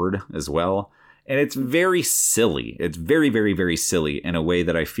sword as well. And it's very silly. It's very, very, very silly in a way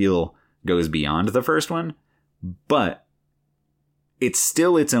that I feel goes beyond the first one, but it's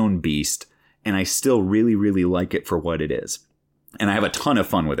still its own beast, and I still really, really like it for what it is. And I have a ton of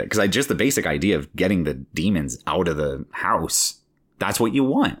fun with it, because just the basic idea of getting the demons out of the house, that's what you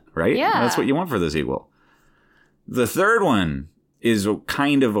want, right? Yeah. That's what you want for the sequel. The third one is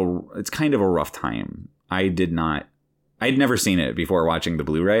kind of a rough time. I'd never seen it before watching the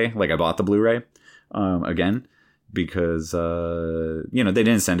Blu-ray. Like, I bought the Blu-ray again because, they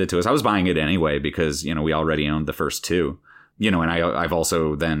didn't send it to us. I was buying it anyway because, we already owned the first two. And I've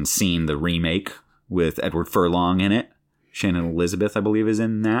also then seen the remake with Edward Furlong in it. Shannon Elizabeth, I believe, is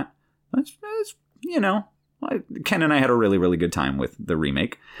in that. That's Ken and I had a really, really good time with the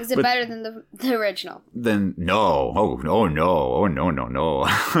remake. Is it better than the original? Then no. Oh no.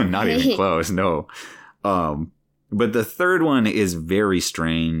 Not even close. No. But the third one is very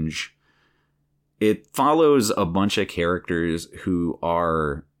strange. It follows a bunch of characters who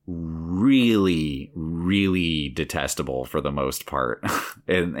are really, really detestable for the most part.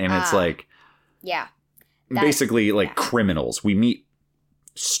 and it's like... Yeah. Basically like criminals. We meet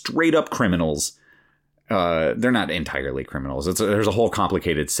straight up criminals. They're not entirely criminals. There's a whole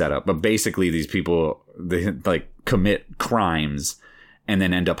complicated setup, but basically these people, they like commit crimes and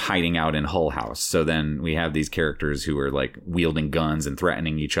then end up hiding out in Hull House. So then we have these characters who are like wielding guns and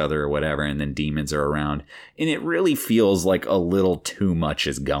threatening each other or whatever. And then demons are around, and it really feels like a little too much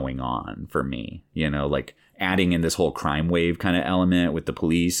is going on for me, like adding in this whole crime wave kind of element with the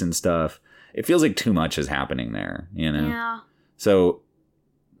police and stuff. It feels like too much is happening there, Yeah. So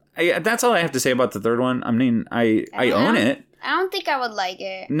that's all I have to say about the third one. I mean, I own it. I don't think I would like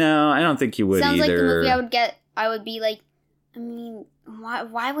it. No, I don't think you would Sounds either. Sounds like the movie I would be like, I mean,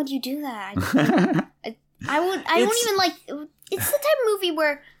 why would you do that? I won't even like, it's the type of movie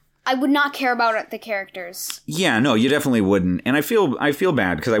where I would not care about the characters. Yeah, no, you definitely wouldn't. And I feel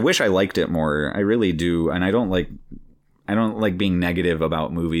bad because I wish I liked it more. I really do. And I don't like being negative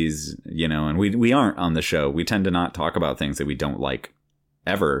about movies, and we aren't on the show. We tend to not talk about things that we don't like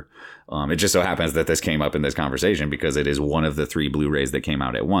ever. It just so happens that this came up in this conversation because it is one of the 3 Blu-rays that came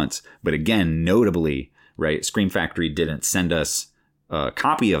out at once. But again, notably, right, Scream Factory didn't send us a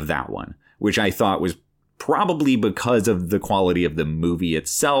copy of that one, which I thought was probably because of the quality of the movie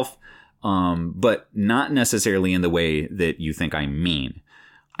itself, but not necessarily in the way that you think I mean.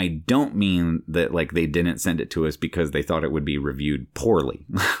 I don't mean that like they didn't send it to us because they thought it would be reviewed poorly,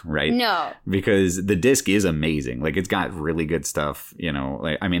 right? No. Because the disc is amazing. Like, it's got really good stuff,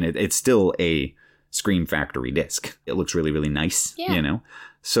 Like, I mean, it's still a Scream Factory disc. It looks really, really nice,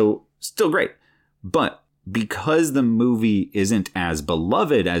 So, still great. But because the movie isn't as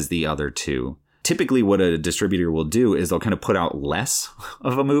beloved as the other two, typically what a distributor will do is they'll kind of put out less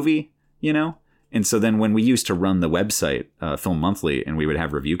of a movie, And so then when we used to run the website, Film Monthly, and we would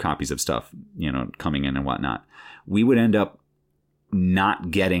have review copies of stuff, coming in and whatnot, we would end up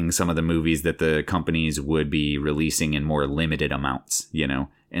not getting some of the movies that the companies would be releasing in more limited amounts,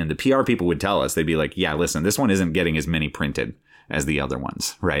 And the PR people would tell us, they'd be like, yeah, listen, this one isn't getting as many printed as the other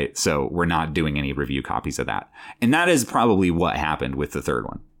ones, right? So we're not doing any review copies of that. And that is probably what happened with the third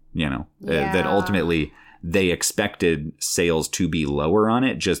one, that ultimately... They expected sales to be lower on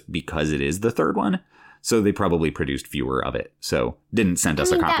it just because it is the third one. So they probably produced fewer of it. So didn't send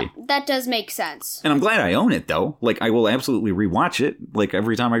us a copy. That does make sense. And I'm glad I own it, though. Like, I will absolutely rewatch it. Like,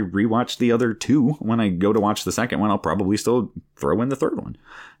 every time I rewatch the other two, when I go to watch the second one, I'll probably still throw in the third one,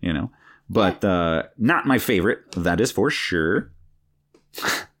 But not my favorite. That is for sure.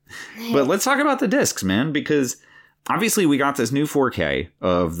 But let's talk about the discs, man, because... Obviously, we got this new 4K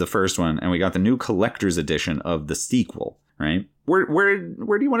of the first one, and we got the new collector's edition of the sequel, right? Where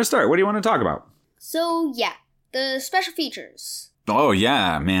do you want to start? What do you want to talk about? So, yeah, the special features. Oh,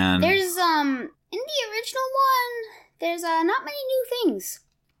 yeah, man. There's, in the original one, there's, not many new things.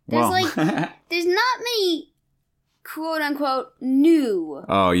 There's, there's not many quote-unquote new.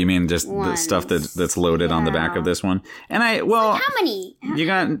 Oh, you mean just the stuff that's loaded on the back of this one? And how many? You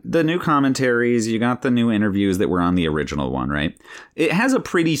got the new commentaries, you got the new interviews that were on the original one, right? It has a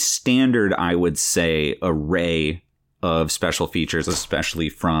pretty standard, I would say, array of special features, especially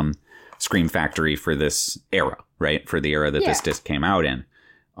from Scream Factory for this era, right? For the era that this disc came out in.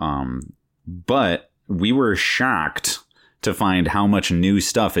 But we were shocked to find how much new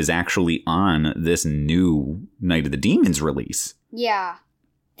stuff is actually on this new Night of the Demons release. Yeah,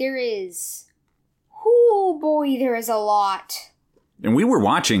 there is. Oh boy, there is a lot. And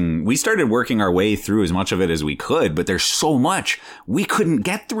we started working our way through as much of it as we could, but there's so much. We couldn't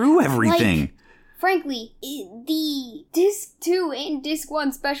get through everything. Frankly, the Disc 2 and Disc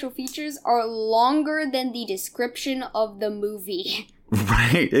 1 special features are longer than the description of the movie.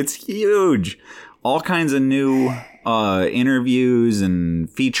 Right, it's huge. All kinds of new interviews and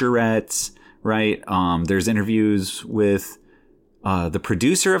featurettes, right? There's interviews with the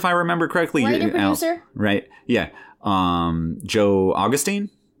producer, if I remember correctly. Producer? Right, yeah. Joe Augustine?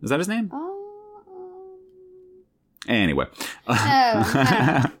 Is that his name? Anyway.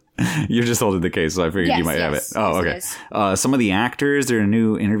 You're just holding the case, so I figured you might have it. Oh, okay. Some of the actors, there are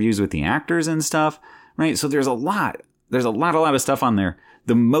new interviews with the actors and stuff, right? So there's a lot of stuff on there.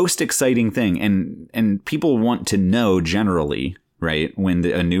 The most exciting thing, and people want to know generally, right, when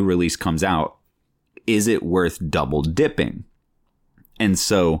a new release comes out, is it worth double dipping? And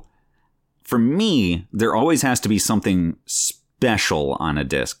so for me, there always has to be something special on a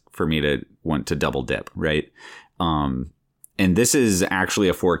disc for me to want to double dip, right? And this is actually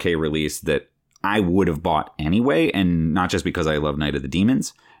a 4K release that I would have bought anyway, and not just because I love Night of the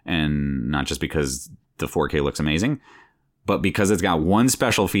Demons, and not just because the 4K looks amazing, but because it's got one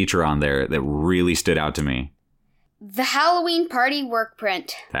special feature on there that really stood out to me. The Halloween Party work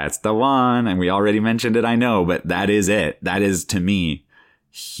print. That's the one, and we already mentioned it, I know, but that is it. That is, to me,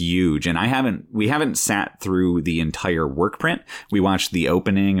 huge. And we haven't sat through the entire work print. We watched the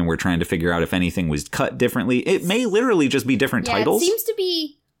opening and we're trying to figure out if anything was cut differently. It may literally just be different titles. It seems to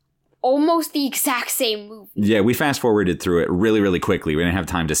be almost the exact same movie. Yeah, we fast forwarded through it really, really quickly. We didn't have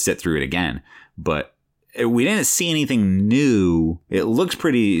time to sit through it again, but we didn't see anything new. It looks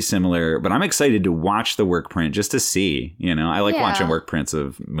pretty similar, but I'm excited to watch the work print just to see, I like watching work prints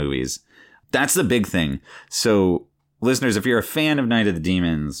of movies. That's the big thing. So listeners, if you're a fan of Night of the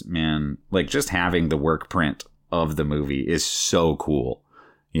Demons, man, like just having the work print of the movie is so cool,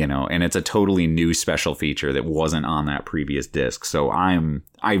 and it's a totally new special feature that wasn't on that previous disc. So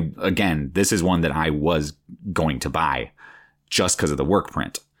again, this is one that I was going to buy just because of the work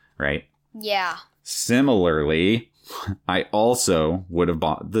print, right? Yeah. Similarly, I also would have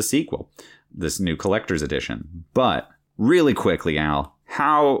bought the sequel, this new collector's edition. But really quickly, Al,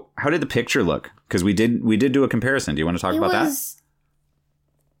 how did the picture look? Because we did do a comparison. Do you want to talk about that?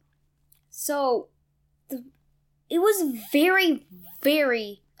 So, it was very,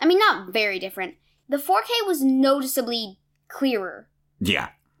 very, not very different. The 4K was noticeably clearer. Yeah.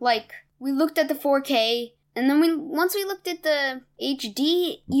 Like, we looked at the 4K, and then once we looked at the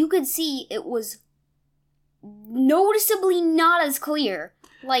HD, you could see it was noticeably not as clear.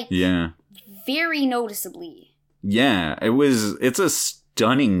 Like, yeah, very noticeably. Yeah, it's a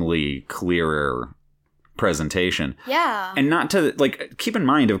stunningly clearer presentation. Yeah. And not to, keep in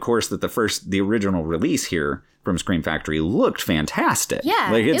mind, of course, that the original release here from Scream Factory looked fantastic.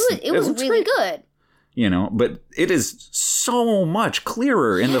 Yeah, it was really good. But it is so much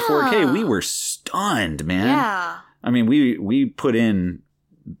clearer in the 4K. We were stunned, man. Yeah. I mean, we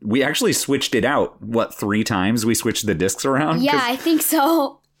actually switched it out, 3 times? We switched the discs around? Yeah, I think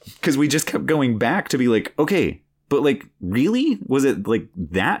so. Because we just kept going back to be like, okay, but really? Was it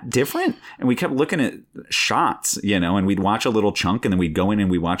that different? And we kept looking at shots, and we'd watch a little chunk and then we'd go in and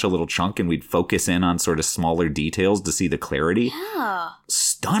we'd watch a little chunk and we'd focus in on sort of smaller details to see the clarity. Yeah.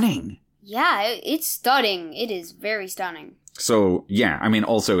 Stunning. Yeah, it's stunning. It is very stunning. So, yeah,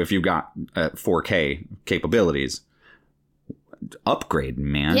 also if you've got 4K capabilities, upgrade,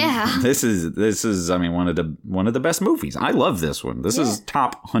 man. Yeah. This is one of the best movies. I love this one. This is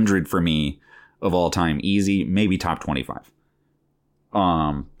top 100 for me of all time. Easy, maybe top 25.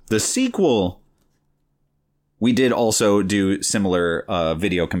 The sequel, we did also do similar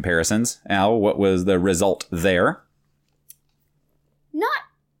video comparisons. Al, what was the result there?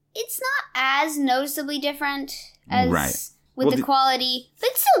 It's not as noticeably different as with the quality,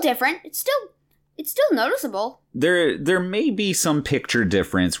 but it's still different. It's still noticeable. There may be some picture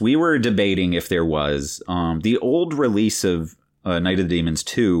difference. We were debating if there was. The old release of Night of the Demons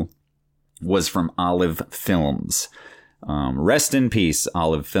 2 was from Olive Films. Rest in peace,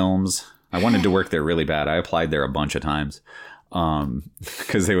 Olive Films. I wanted to work there really bad. I applied there a bunch of times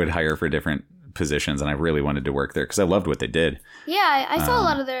because they would hire for different positions, and I really wanted to work there because I loved what they did. Yeah, I saw a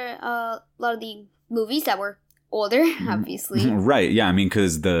lot of the movies that were older, obviously. Right, yeah,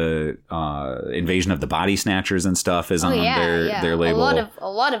 because the Invasion of the Body Snatchers and stuff is on their label. A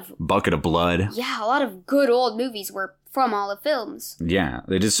lot of Bucket of Blood. Yeah, a lot of good old movies were from Olive Films. Yeah,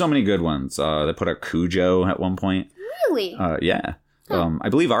 they did so many good ones. They put out Cujo at one point. Really? Yeah. Huh. I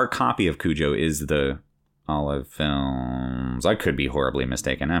believe our copy of Cujo is the Olive Films. I could be horribly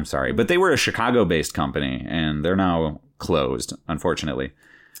mistaken. I'm sorry. But they were a Chicago-based company, and they're now closed, unfortunately.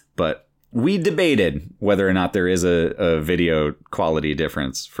 But we debated whether or not there is a video quality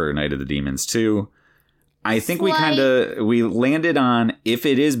difference for Night of the Demons 2. I think we landed on, if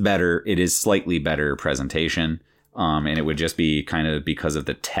it is better, it is slightly better presentation. And it would just be kind of because of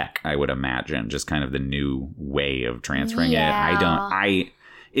the tech, I would imagine, just kind of the new way of transferring it.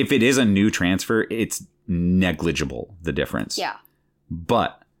 If it is a new transfer, it's negligible, the difference. Yeah.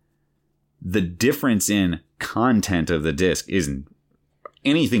 But the difference in content of the disc isn't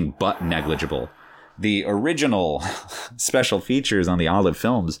anything but negligible. The original special features on the Olive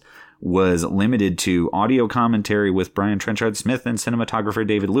Films was limited to audio commentary with Brian Trenchard Smith and cinematographer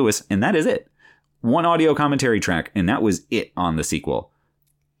David Lewis, and that is it. One audio commentary track, and that was it on the sequel.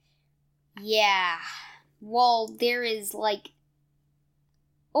 Yeah. Well, there is like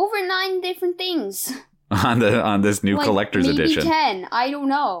over 9 different things on this new collector's edition. 10. I don't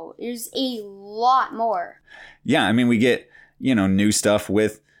know. There's a lot more. Yeah, I mean, we get, new stuff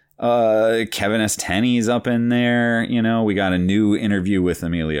with Kevin S. Tenney's up in there. We got a new interview with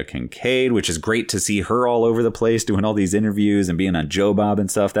Amelia Kincaid, which is great to see her all over the place doing all these interviews and being on Joe Bob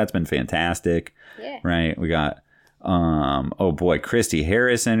and stuff. That's been fantastic. Yeah. Right. We got, Christy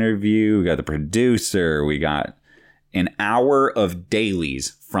Harris interview. We got the producer. We got an hour of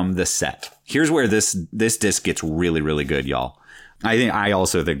dailies from the set. Here's where this disc gets really, really good, y'all. I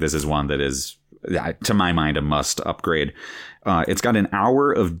also think this is one that is, to my mind, a must upgrade. It's got an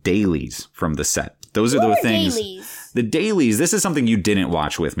hour of dailies from the set. Those are the things. Dailies? The dailies. This is something you didn't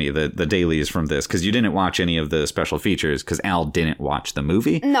watch with me. The dailies from this, because you didn't watch any of the special features. Because Al didn't watch the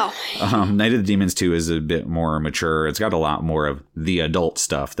movie. No. Night of the Demons 2 is a bit more mature. It's got a lot more of the adult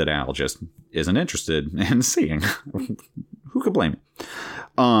stuff that Al just isn't interested in seeing. Who could blame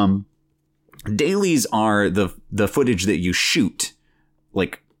him? Dailies are the footage that you shoot,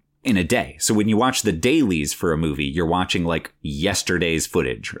 like, in a day. So when you watch the dailies for a movie, you're watching like yesterday's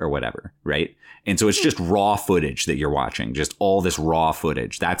footage or whatever, right? And so it's just raw footage that you're watching, just all this raw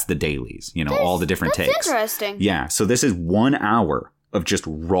footage. That's the dailies, all the different takes. That's interesting. Yeah. So this is 1 hour of just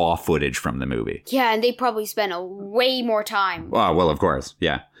raw footage from the movie. Yeah, and they probably spent way more time. Oh, well, of course.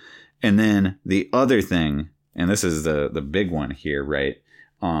 Yeah. And then the other thing, and this is the big one here, right?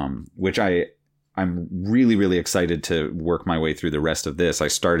 Which I'm really, really excited to work my way through the rest of this. I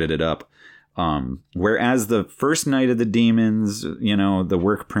started it up. Whereas the first Night of the Demons, the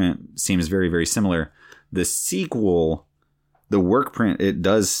work print seems very, very similar. The sequel, the work print, it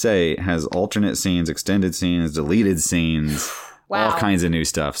does say has alternate scenes, extended scenes, deleted scenes, Wow. all kinds of new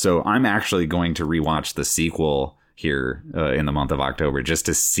stuff. So I'm actually going to rewatch the sequel here in the month of October just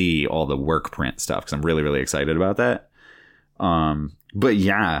to see all the work print stuff, because I'm really, really excited about that. But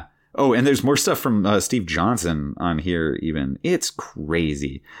yeah. Oh, and there's more stuff from Steve Johnson on here even. It's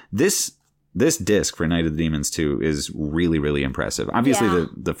crazy. This disc for Night of the Demons 2 is really, really impressive. Obviously,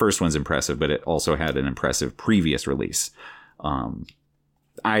 the first one's impressive, but it also had an impressive previous release.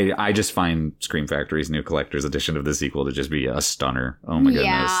 I just find Scream Factory's new collector's edition of the sequel to just be a stunner. Oh my goodness.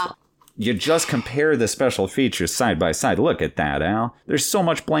 Yeah. You just compare the special features side by side. Look at that, Al. There's so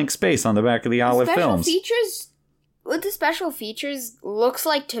much blank space on the back of the Olive Films. What the special features looks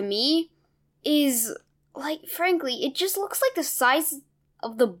like to me is, like, frankly, it just looks like the size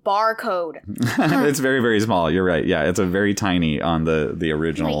of the barcode. It's very, very small. You're right. Yeah, it's a very tiny on the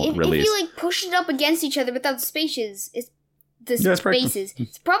original release. If you, push it up against each other without the spaces, it's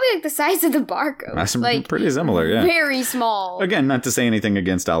probably like the size of the barcode. That's pretty similar, yeah. Very small. Again, not to say anything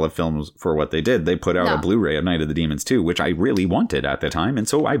against Olive Films for what they did. They put out a Blu-ray of Night of the Demons 2, which I really wanted at the time, and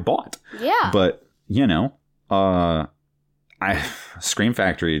so I bought. Yeah. But, Scream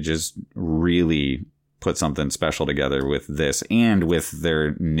Factory just really put something special together with this and with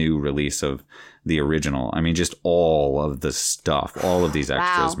their new release of the original. I mean, just all of the stuff, all of these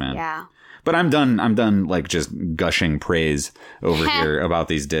extras, man. Yeah. But I'm done like just gushing praise over here about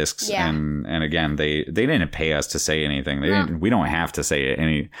these discs. Yeah. And again, they didn't pay us to say anything. We don't have to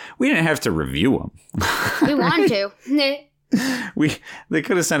say we didn't have to review them. We want to. They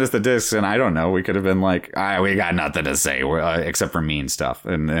could have sent us the discs, and I don't know. We could have been like, we got nothing to say except for mean stuff,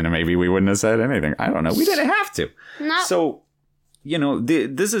 and maybe we wouldn't have said anything. I don't know. We didn't have to. No. So,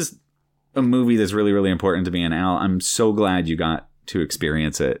 this is a movie that's really, really important to me. And Al, I'm so glad you got to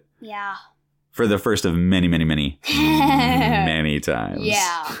experience it. Yeah. For the first of many, many, many, many times.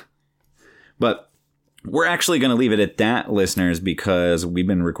 Yeah. But we're actually going to leave it at that, listeners, because we've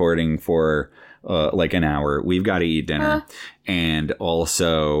been recording for like an hour. We've got to eat dinner. And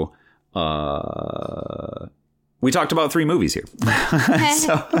also, we talked about 3 movies here.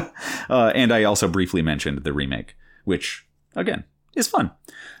 And I also briefly mentioned the remake, which, again, is fun.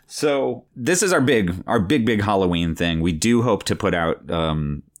 So this is our big Halloween thing. We do hope to put out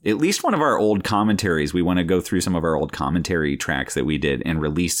at least one of our old commentaries. We want to go through some of our old commentary tracks that we did and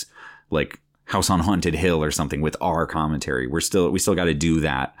release like House on Haunted Hill or something with our commentary. We still got to do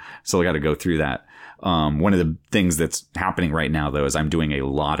that. Still got to go through that. One of the things that's happening right now, though, is I'm doing a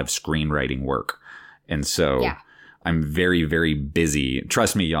lot of screenwriting work. And so I'm very, very busy.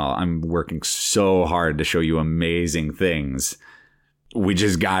 Trust me, y'all, I'm working so hard to show you amazing things. We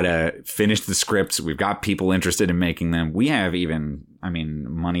just got to finish the scripts. We've got people interested in making them. We have even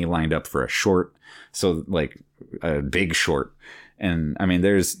money lined up for a short. So like a big short. And I mean,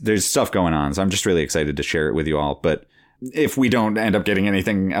 there's stuff going on. So I'm just really excited to share it with you all. But if we don't end up getting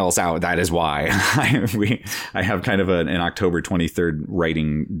anything else out, that is why. I have kind of an October 23rd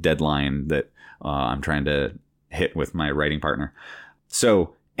writing deadline that I'm trying to hit with my writing partner.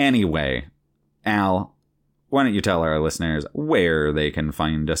 So anyway, Al, why don't you tell our listeners where they can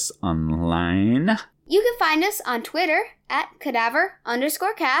find us online? You can find us on Twitter at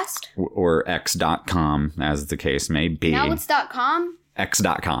cadaver_cast. Or x.com, as the case may be. Now it's .com?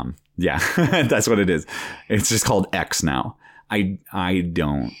 X.com. Yeah, that's what it is. It's just called X now. I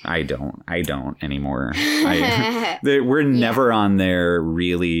don't anymore. We're never on there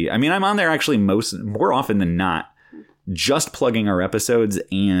really. I mean, I'm on there actually more often than not, just plugging our episodes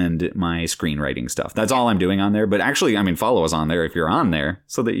and my screenwriting stuff. That's all I'm doing on there. But actually, I mean, follow us on there if you're on there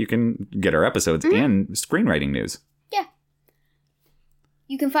so that you can get our episodes and screenwriting news. Yeah.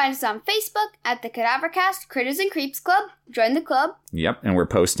 You can find us on Facebook at the Cadavercast Critters and Creeps Club. Join the club. Yep. And we're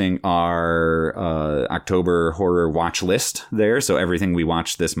posting our October horror watch list there. So everything we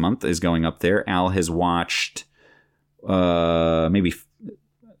watched this month is going up there. Al has watched maybe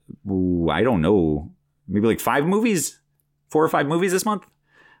like 4 or 5 movies this month.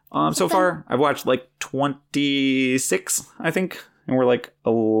 So far, I've watched like 26, I think, and we're like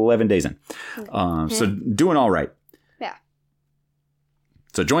 11 days in. So doing all right. Yeah.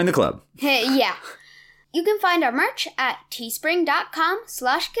 So join the club. Yeah. You can find our merch at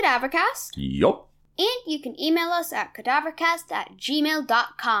teespring.com/cadavercast. Yup. And you can email us at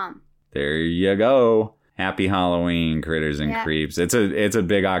cadavercast@gmail.com. There you go. Happy Halloween, Critters and Creeps. It's a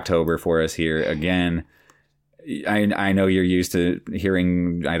big October for us here again. I know you're used to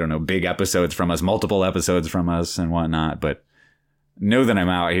hearing, I don't know, big episodes from us, multiple episodes from us and whatnot, but know that I'm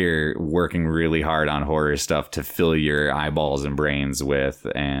out here working really hard on horror stuff to fill your eyeballs and brains with,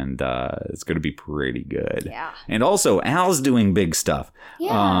 and it's going to be pretty good. Yeah. And also, Al's doing big stuff.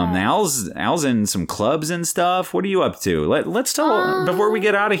 Yeah. Al's in some clubs and stuff. What are you up to? Let's tell, before we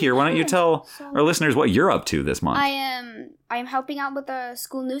get out of here, why don't you tell our listeners what you're up to this month? I'm helping out with a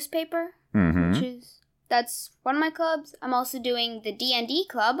school newspaper, that's one of my clubs. I'm also doing the D&D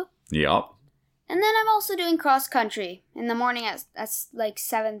club. Yep. And then I'm also doing cross country in the morning at like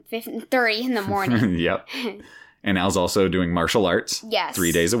 7:30 in the morning. Yep. And Al's also doing martial arts. Yes.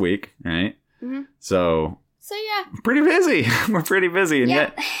 3 days a week, right? Mm-hmm. So yeah. Pretty busy. We're pretty busy. And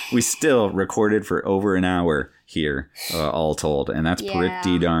yet we still recorded for over an hour here, all told. And that's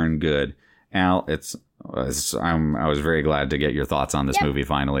pretty darn good. Al, I was very glad to get your thoughts on this movie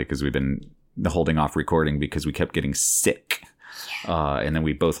finally, because we've been holding off recording because we kept getting sick. And then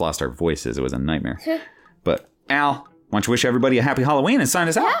we both lost our voices. It was a nightmare. But Al, why don't you wish everybody a happy Halloween and sign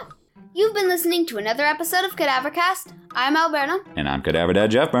us out? You've been listening to another episode of Cadavercast. I'm Al Burnham. And I'm Cadaver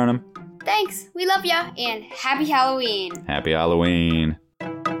Dad Jeff Burnham. Thanks. We love ya, and happy Halloween. Happy Halloween.